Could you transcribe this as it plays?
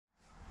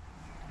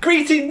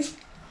Greetings!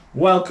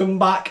 Welcome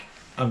back.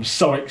 I'm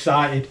so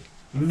excited.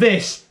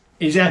 This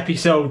is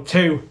episode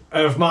 2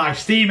 of my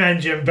steam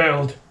engine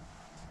build.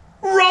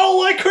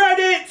 Roll the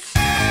credits!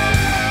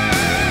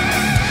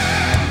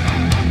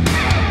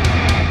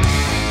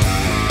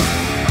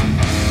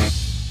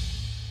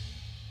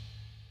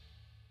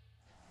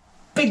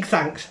 Big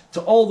thanks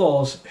to all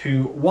those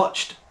who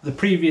watched the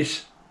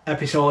previous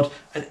episode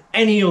and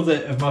any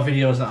other of my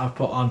videos that I've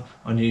put on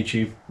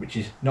YouTube, which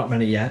is not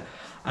many yet.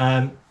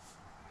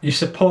 Your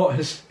support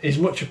is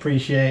much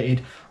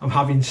appreciated. I'm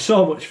having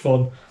so much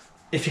fun.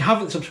 If you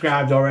haven't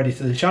subscribed already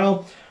to the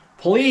channel,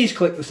 please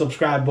click the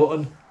subscribe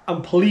button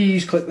and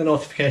please click the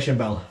notification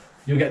bell.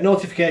 You'll get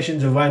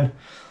notifications of when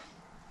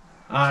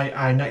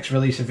I next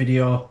release a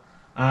video,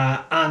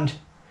 and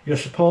your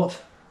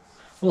support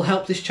will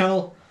help this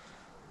channel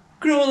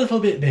grow a little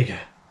bit bigger,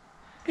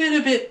 get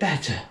a bit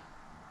better.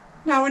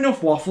 Now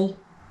enough waffle,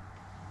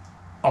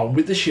 on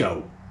with the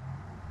show.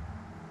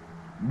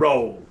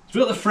 Roll. So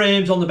we've got the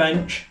frames on the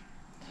bench.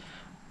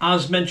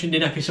 As mentioned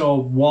in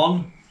episode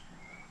 1,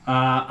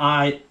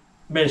 I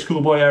made a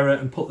schoolboy error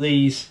and put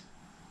these,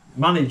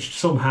 managed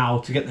somehow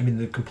to get them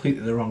in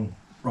completely the wrong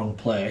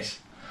place.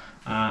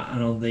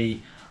 And on the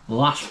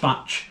last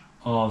batch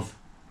of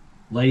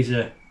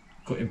laser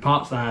cutting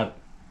parts that I had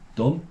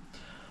done,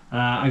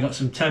 I got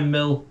some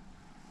 10mm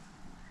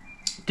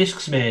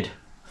discs made.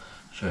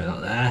 Show you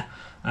that there.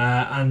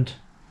 And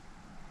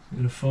I'm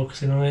going to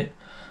focus in on it.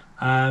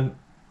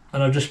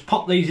 And I've just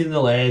popped these in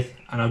the lathe,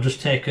 and I've just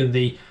taken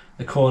the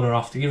corner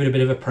off to give it a bit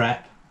of a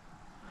prep,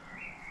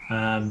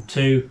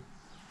 to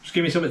just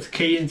give me something to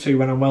key into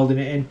when I'm welding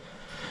it in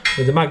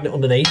with the magnet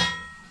underneath.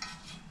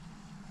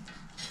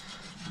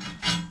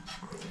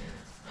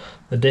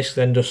 The disc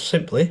then just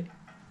simply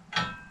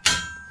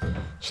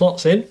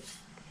slots in,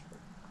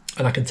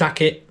 and I can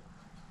tack it,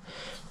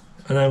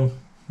 and then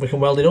we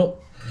can weld it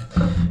up.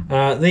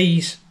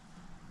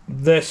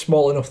 They're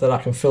small enough that I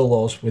can fill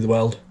those with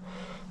weld,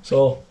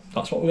 so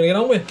that's what we're going to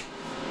get on with.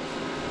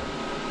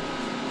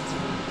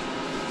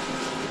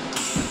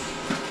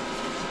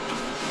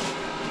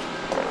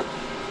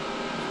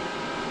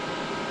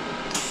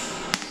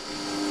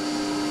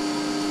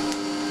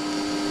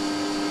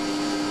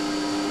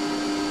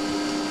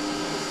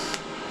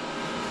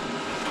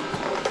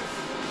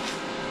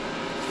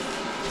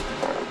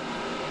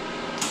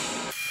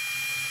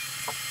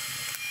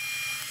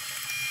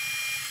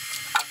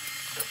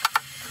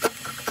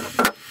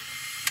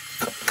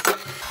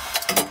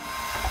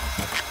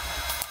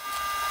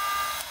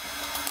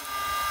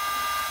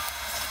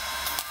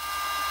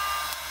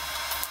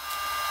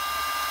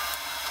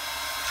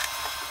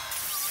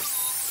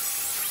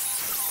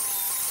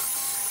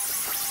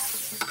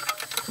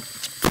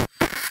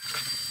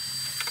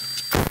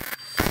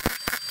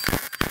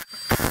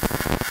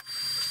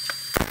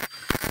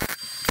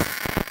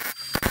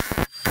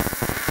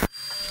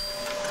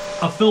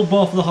 I've filled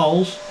both of the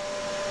holes.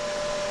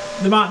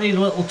 They might need a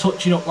little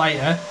touching up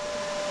later,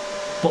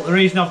 but the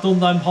reason I've done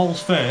them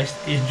holes first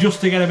is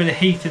just to get a bit of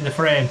heat in the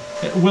frame.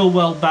 It will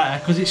weld better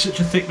because it's such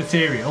a thick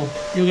material.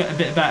 You'll get a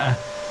bit better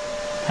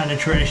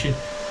penetration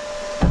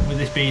with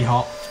this being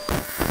hot.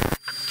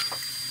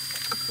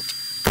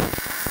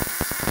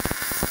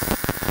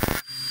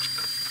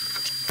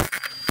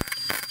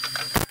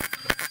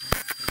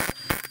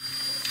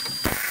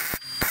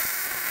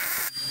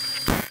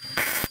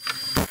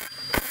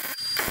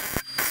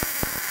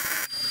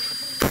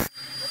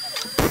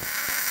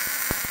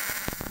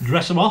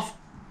 Dress them off,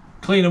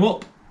 clean them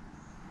up,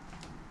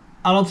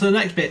 and on to the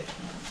next bit.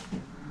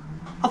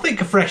 I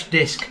think a fresh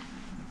disc.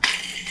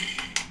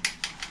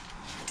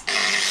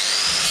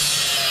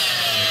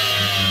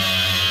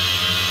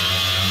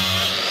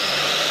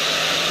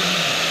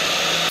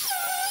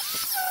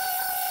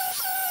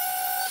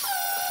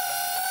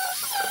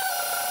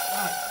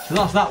 Right, so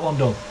that's that one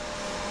done.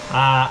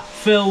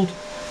 Filled,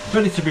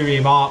 ready to be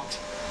remarked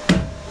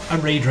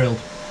and re-drilled.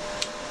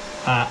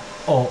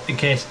 Or in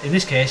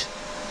this case,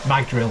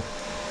 mag drill.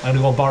 I'm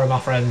gonna go borrow my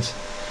friend's.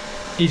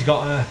 He's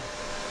got a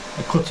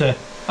cutter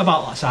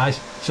about that size,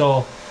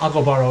 so I'll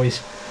go borrow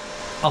his.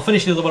 I'll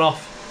finish the other one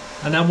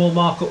off, and then we'll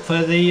mark up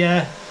for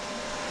the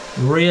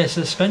rear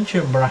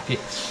suspension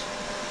brackets.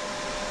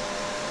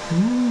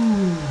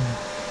 Ooh.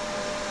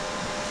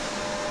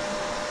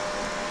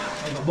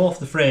 I've got both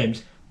the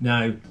frames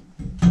now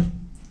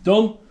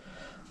done.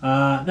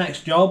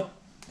 Next job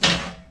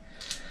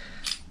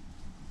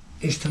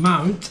is to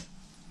mount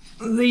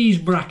these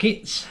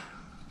brackets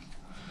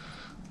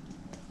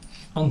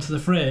onto the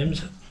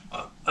frames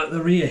at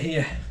the rear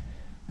here.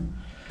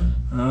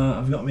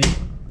 I've got my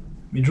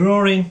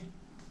drawing.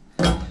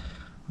 I'm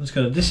just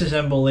going to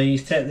disassemble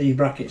these, take these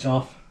brackets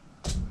off,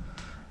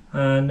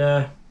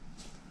 and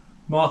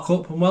mark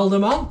up and weld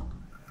them on.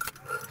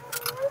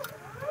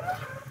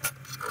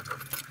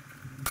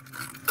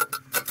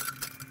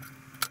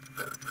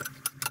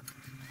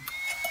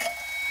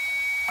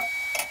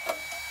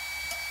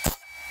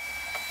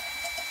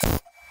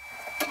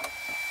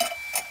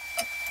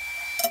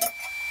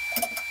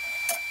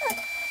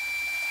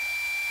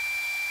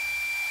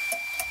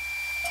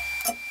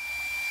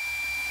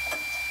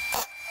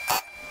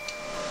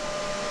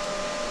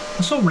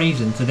 for some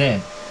reason today,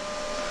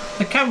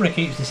 the camera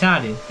keeps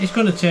deciding it's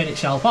going to turn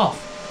itself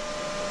off.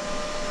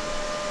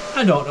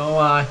 I don't know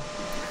why.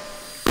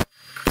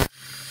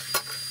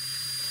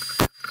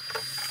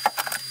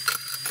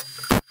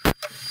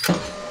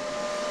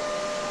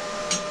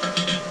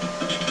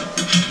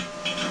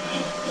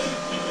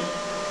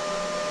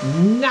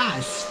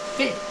 Nice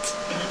fit.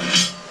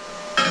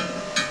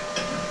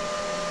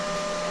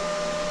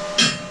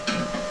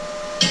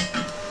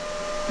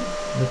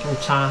 Little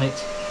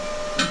tight.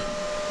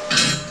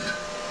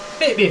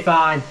 It'll be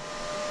fine.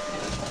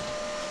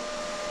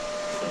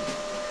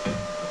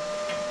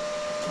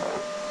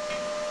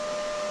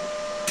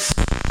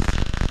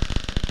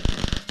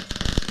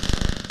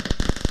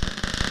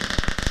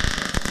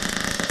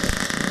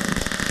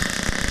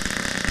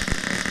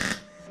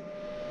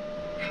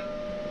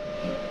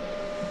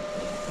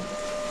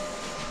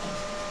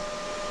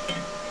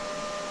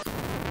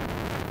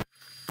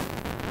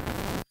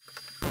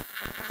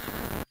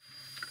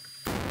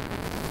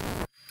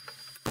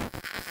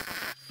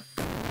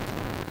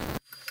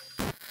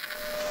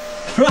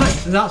 Right,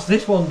 so that's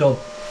this one done.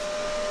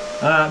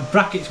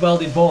 Brackets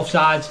welded both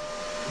sides,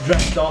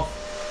 dressed off.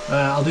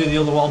 I'll do the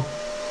other one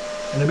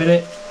in a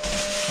minute.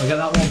 I'll get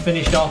that one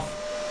finished off.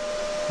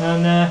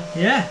 And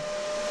yeah,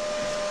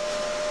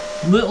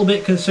 a little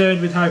bit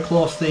concerned with how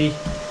close the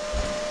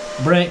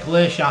brake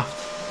lay shaft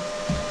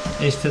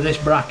is to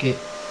this bracket.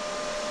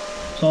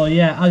 So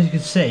yeah, as you can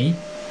see,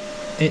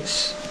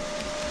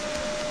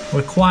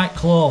 we're quite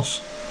close.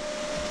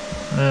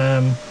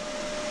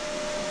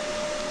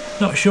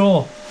 Not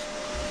sure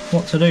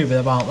what to do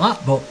about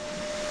that, but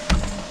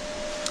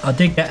I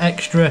did get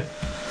extra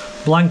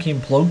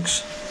blanking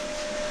plugs,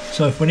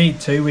 so if we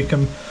need to, we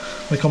can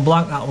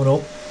blank that one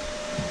up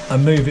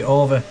and move it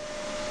over.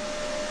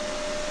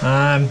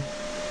 But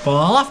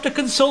I'll have to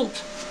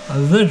consult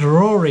the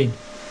drawing.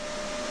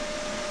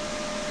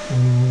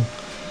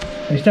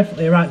 It's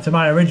definitely right to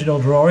my original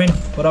drawing,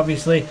 but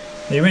obviously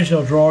the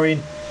original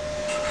drawing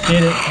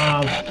didn't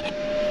have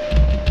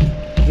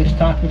this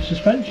type of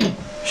suspension.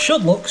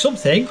 Should look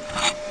something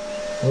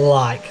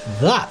like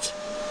that.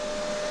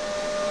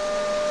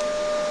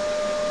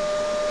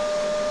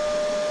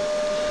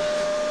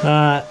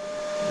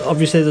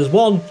 Obviously there's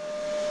one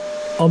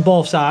on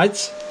both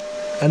sides,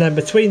 and then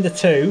between the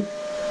two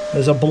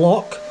there's a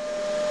block,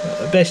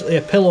 basically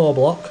a pillow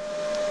block,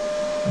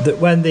 that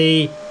when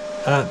the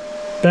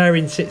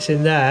bearing sits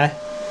in there,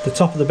 the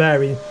top of the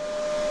bearing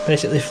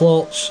basically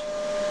floats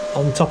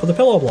on top of the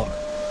pillow block.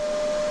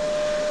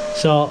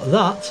 So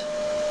that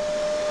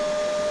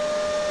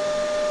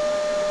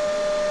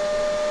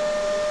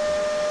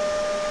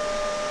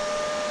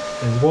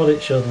is what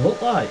it should look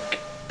like.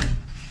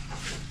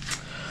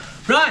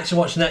 Right, so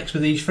what's next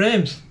with these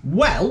frames?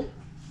 Well,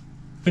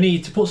 we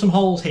need to put some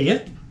holes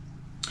here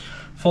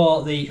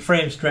for the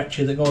frame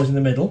stretcher that goes in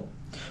the middle.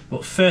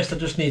 But first I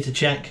just need to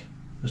check,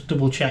 just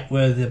double check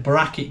where the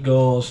bracket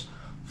goes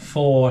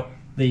for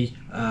the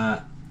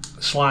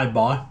slide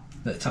bar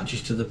that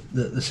attaches to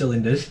the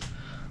cylinders.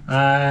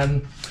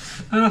 And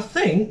I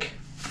think,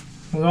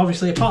 well,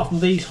 obviously apart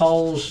from these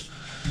holes,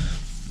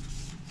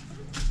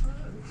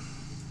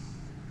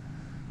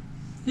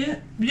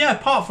 yeah,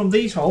 apart from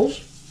these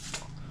holes,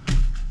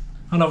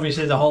 and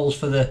obviously the holes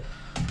for the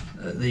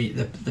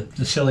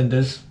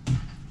cylinders,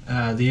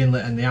 the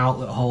inlet and the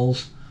outlet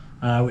holes,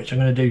 which I'm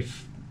going to do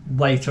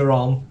later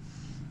on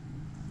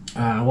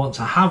once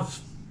I have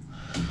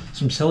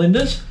some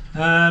cylinders.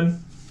 We're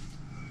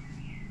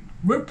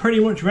pretty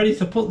much ready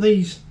to put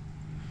these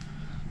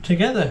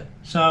together,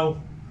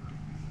 so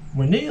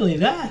we're nearly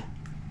there.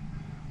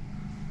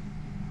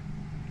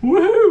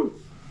 Woohoo!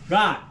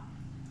 Right,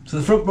 so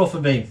the front buffer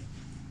beam.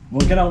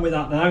 We'll get on with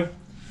that now.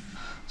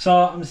 So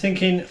I'm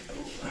thinking,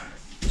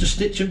 just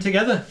stitch them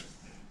together.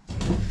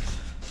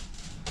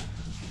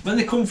 When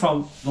they come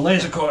from the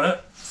laser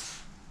cutter,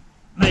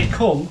 they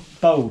come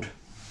bowed.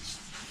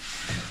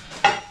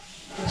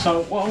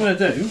 So what I'm going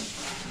to do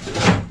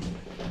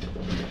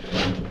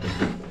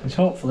is,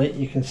 hopefully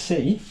you can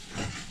see,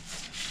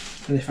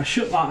 and if I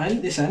shut that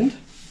end, this end,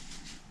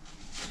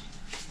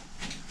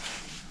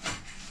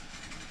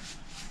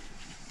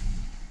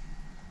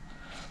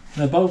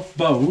 they're both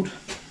bowed.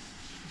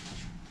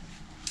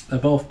 They're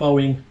both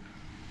bowing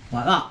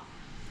like that.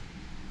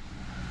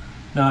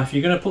 Now if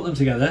you're going to put them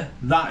together,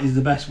 that is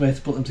the best way to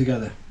put them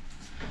together,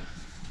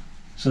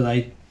 so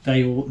they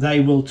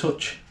will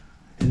touch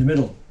in the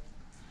middle.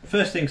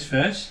 First things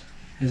first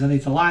is I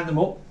need to line them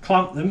up,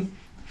 clamp them,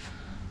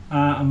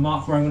 and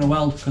mark where I'm going to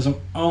weld, because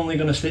I'm only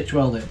going to stitch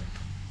weld it.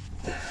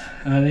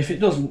 And if it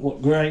doesn't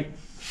look great,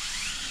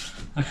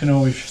 I can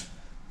always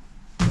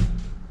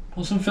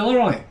put some filler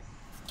on it.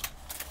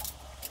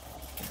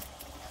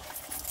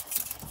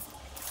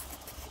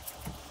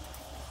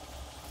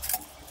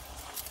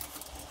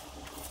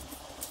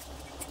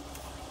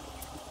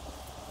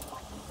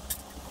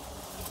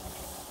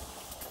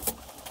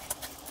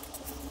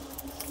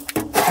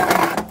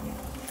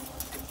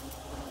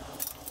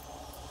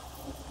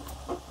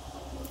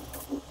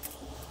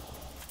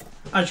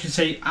 As you can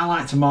see, I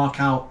like to mark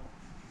out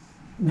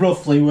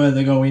roughly where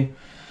they're going.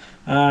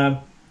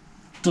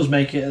 Does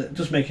make it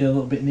a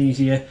little bit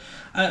easier,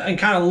 and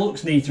kind of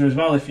looks neater as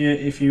well if you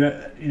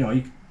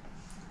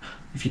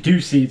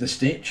do see the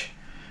stitch.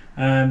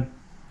 It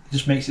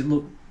just makes it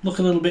look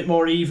a little bit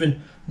more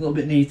even, a little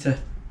bit neater.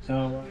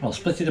 So I'll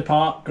split it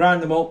apart,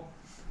 grind them up,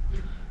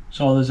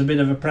 so there's a bit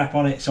of a prep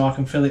on it so I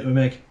can fill it with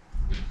MIG,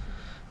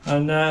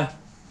 and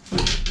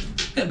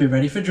it'll be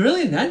ready for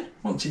drilling then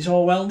once it's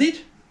all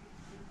welded.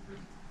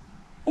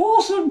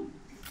 Awesome!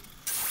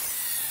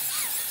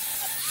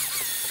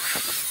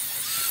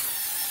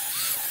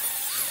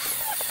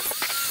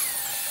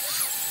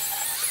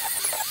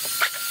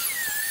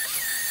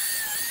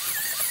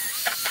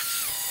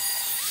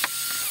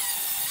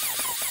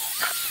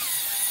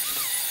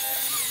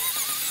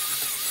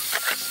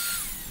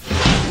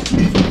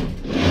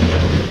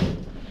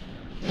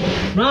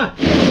 Right,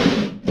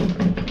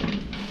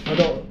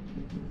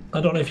 I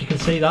don't know if you can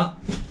see that,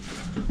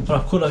 but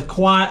I've cut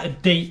quite a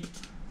deep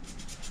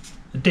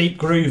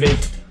groove in,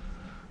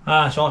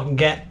 so I can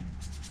get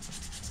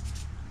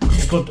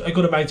a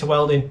good amount of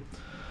welding.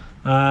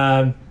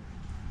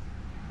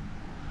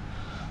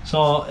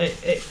 So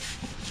it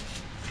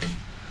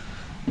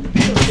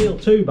doesn't feel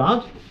too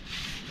bad.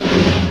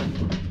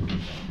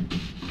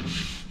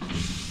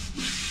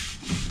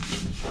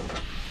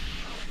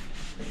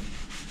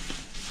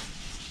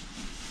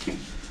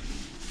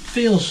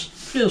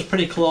 Feels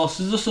pretty close.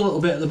 There's just a little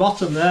bit at the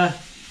bottom there.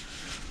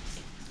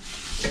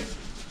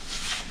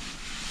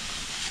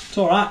 It's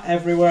alright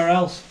everywhere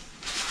else.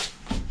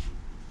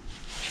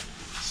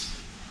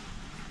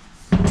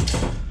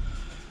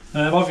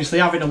 Obviously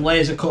having them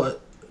laser cut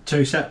at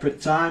 2 separate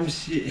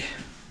times,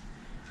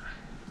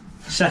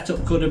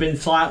 setup could have been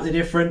slightly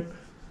different.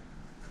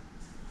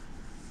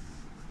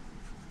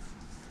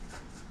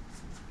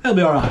 It'll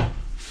be alright.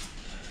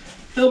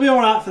 It'll be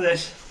alright for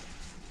this.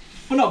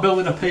 We're not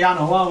building a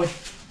piano, are we?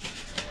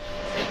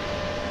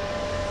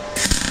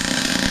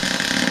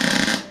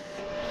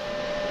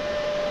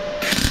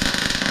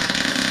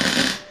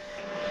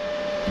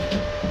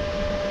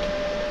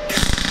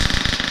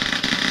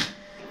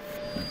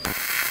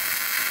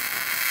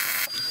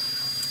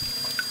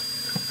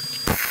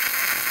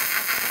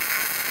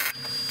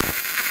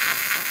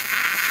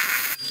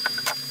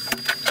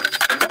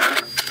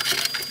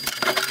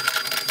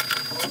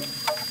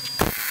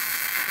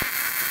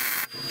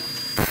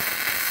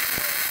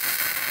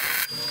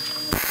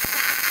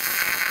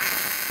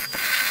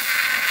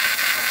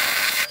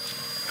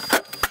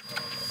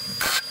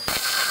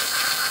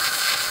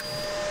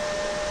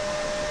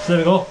 So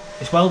there we go,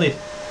 it's welded.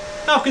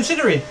 Now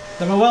considering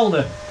that my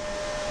welder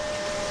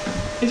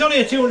is only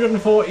a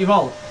 240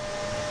 volt,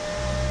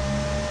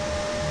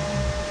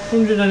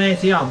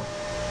 180 amp,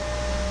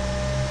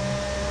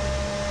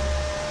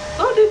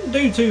 I didn't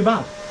do too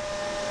bad.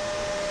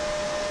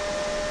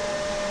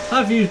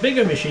 I've used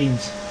bigger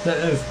machines that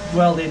have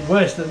welded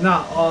worse than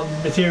that on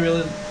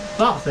material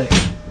that thick.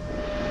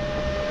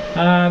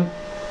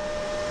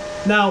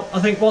 Now I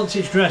think once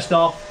it's dressed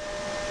off,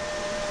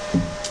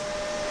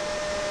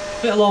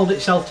 it'll hold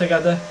itself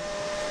together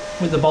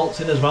with the bolts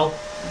in as well.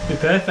 It'll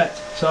be perfect.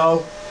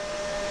 So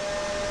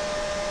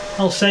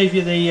I'll save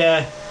you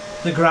the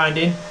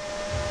grinding,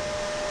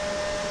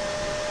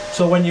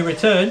 so when you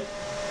return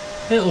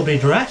it'll be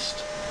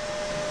dressed.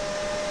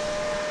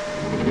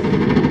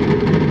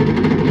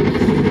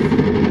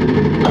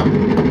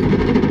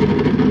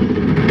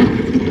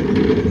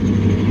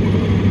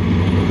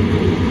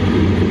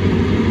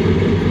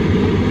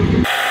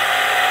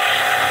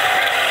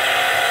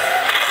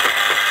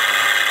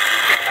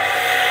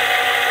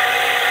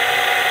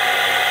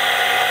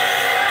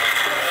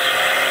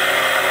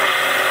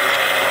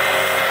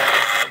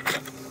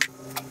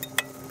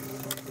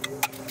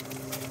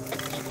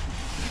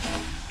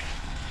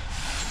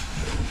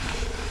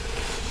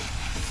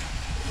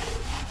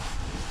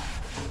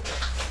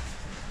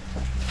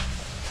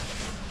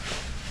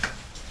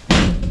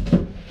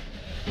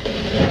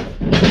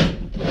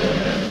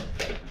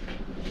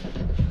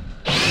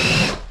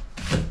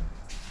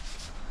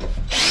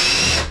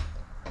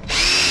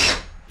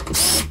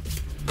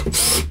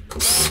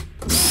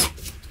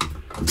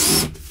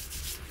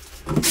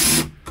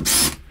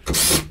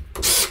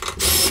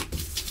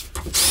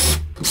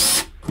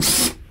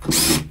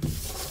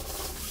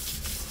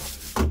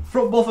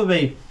 Front buffer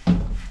beam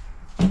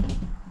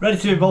ready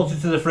to be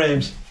bolted to the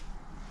frames.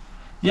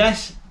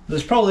 Yes,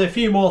 there's probably a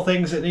few more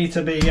things that need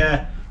to be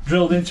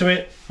drilled into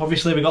it.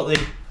 Obviously we've got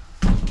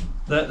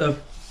the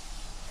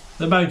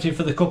mounting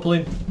for the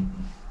coupling.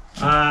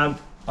 I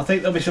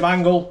think there'll be some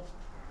angle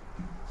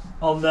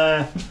on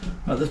there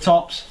at the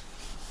tops,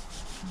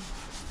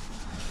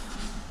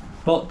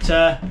 but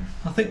I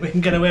think we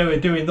can get away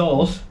with doing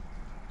those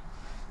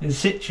in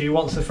situ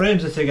once the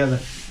frames are together.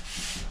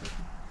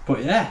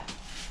 But yeah,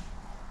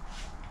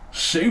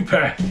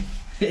 super!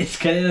 It's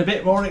getting a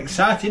bit more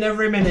exciting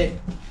every minute.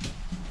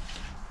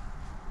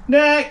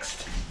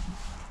 Next!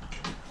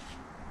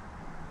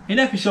 In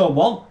episode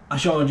 1 I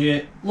showed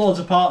you loads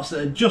of parts that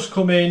had just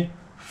come in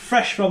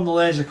fresh from the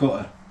laser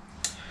cutter.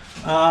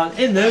 and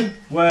in them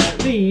were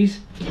these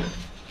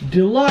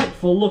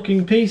delightful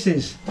looking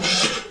pieces,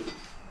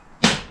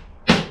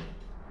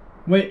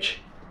 which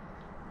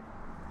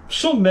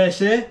some may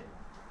say,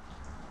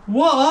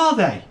 what are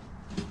they?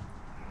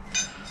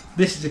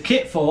 This is a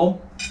kit form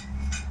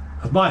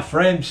of my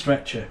frame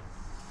stretcher.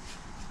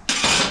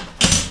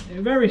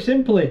 It very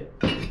simply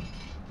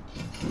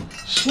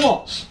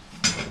slots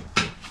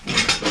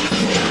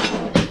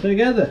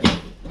together.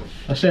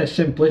 I say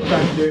simply,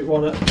 trying to do it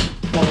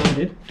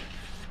one-handed.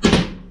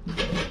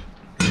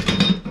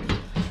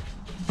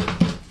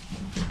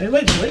 It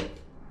literally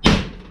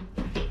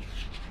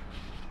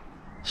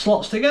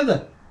slots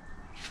together.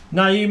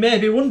 Now you may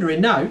be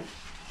wondering now,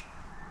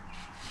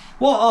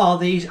 what are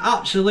these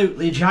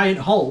absolutely giant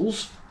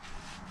holes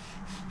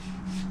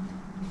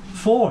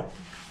for?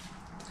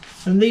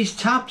 And these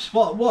tabs,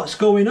 what's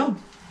going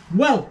on?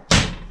 Well,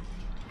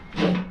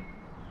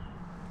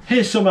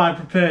 here's some I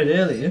prepared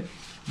earlier,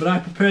 but I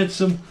prepared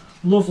some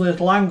lovely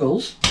little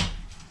angles,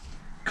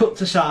 cut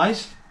to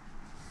size,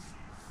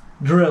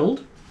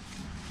 drilled.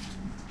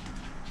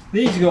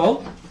 These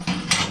go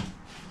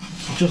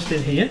just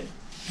in here.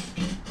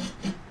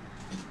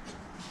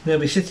 They'll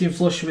be sitting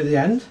flush with the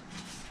end,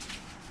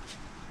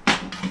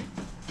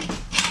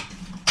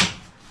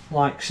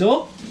 like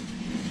so.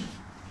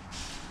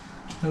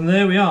 And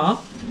there we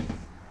are,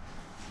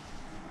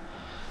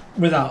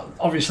 without,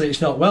 obviously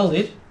it's not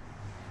welded,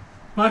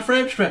 my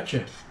frame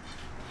stretcher.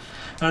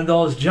 And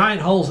those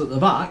giant holes at the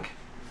back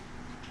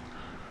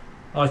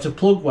are to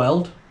plug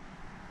weld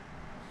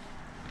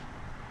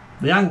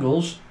the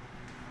angles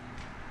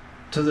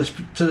to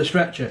the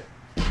stretcher.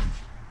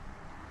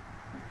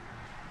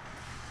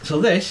 So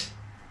this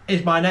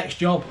is my next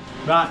job.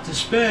 Right, to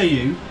spare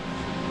you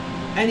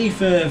any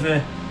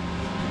further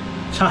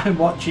time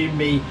watching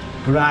me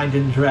grind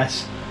and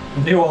dress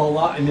and do all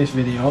that in this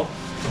video,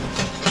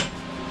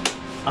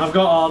 I've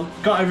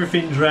got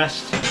everything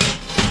dressed,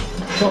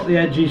 got the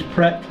edges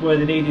prepped where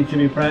they needed to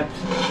be prepped,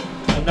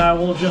 and now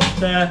we'll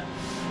just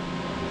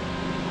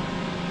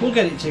we'll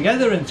get it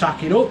together and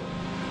tack it up.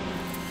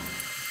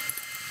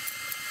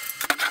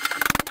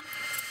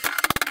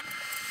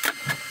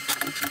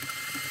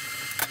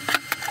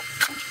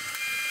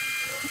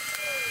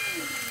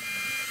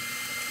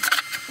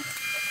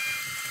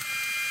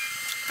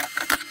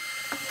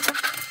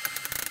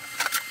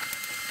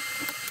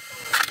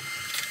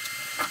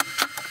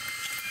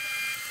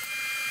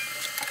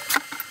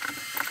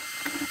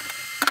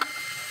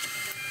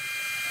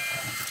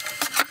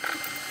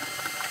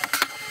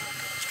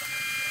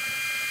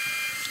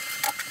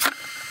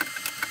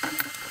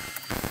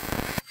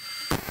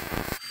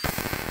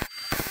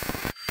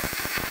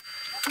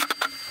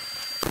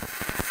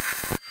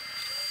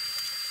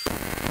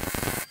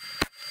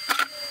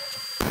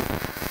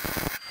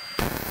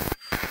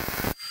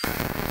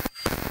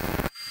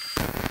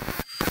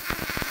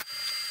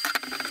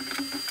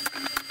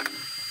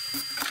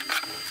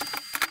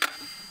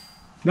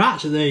 Right,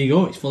 so there you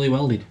go, it's fully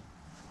welded.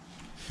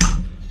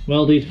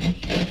 Welded,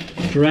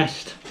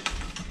 dressed,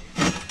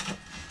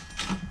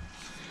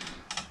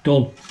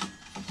 done.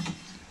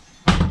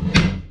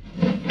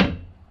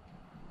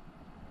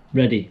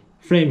 Ready.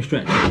 Frame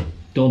stretcher,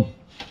 done.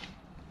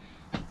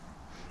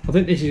 I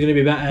think this is going to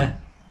be better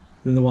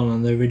than the one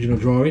on the original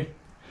drawing.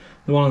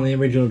 The one on the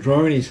original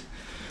drawing is,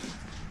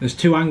 there's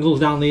two angles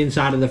down the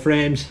inside of the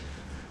frames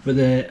with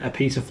a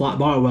piece of flat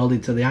bar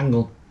welded to the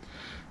angle.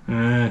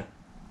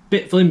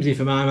 Bit flimsy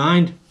for my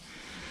mind,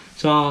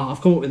 so I've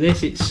come up with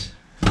this. It's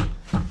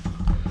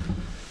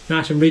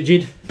nice and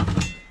rigid,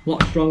 a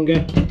lot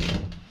stronger,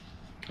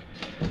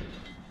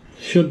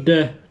 should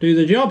do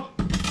the job.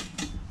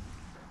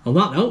 On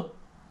that note,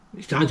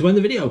 it's time to end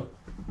the video.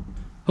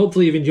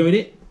 Hopefully you've enjoyed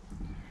it.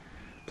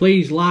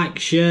 Please like,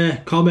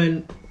 share,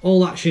 comment, all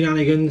that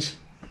shenanigans,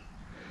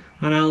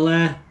 and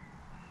I'll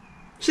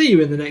see you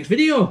in the next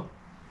video.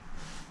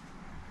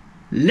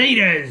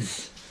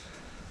 Laters!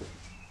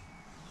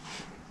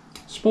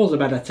 Suppose I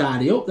better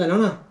tidy up then,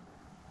 haven't I?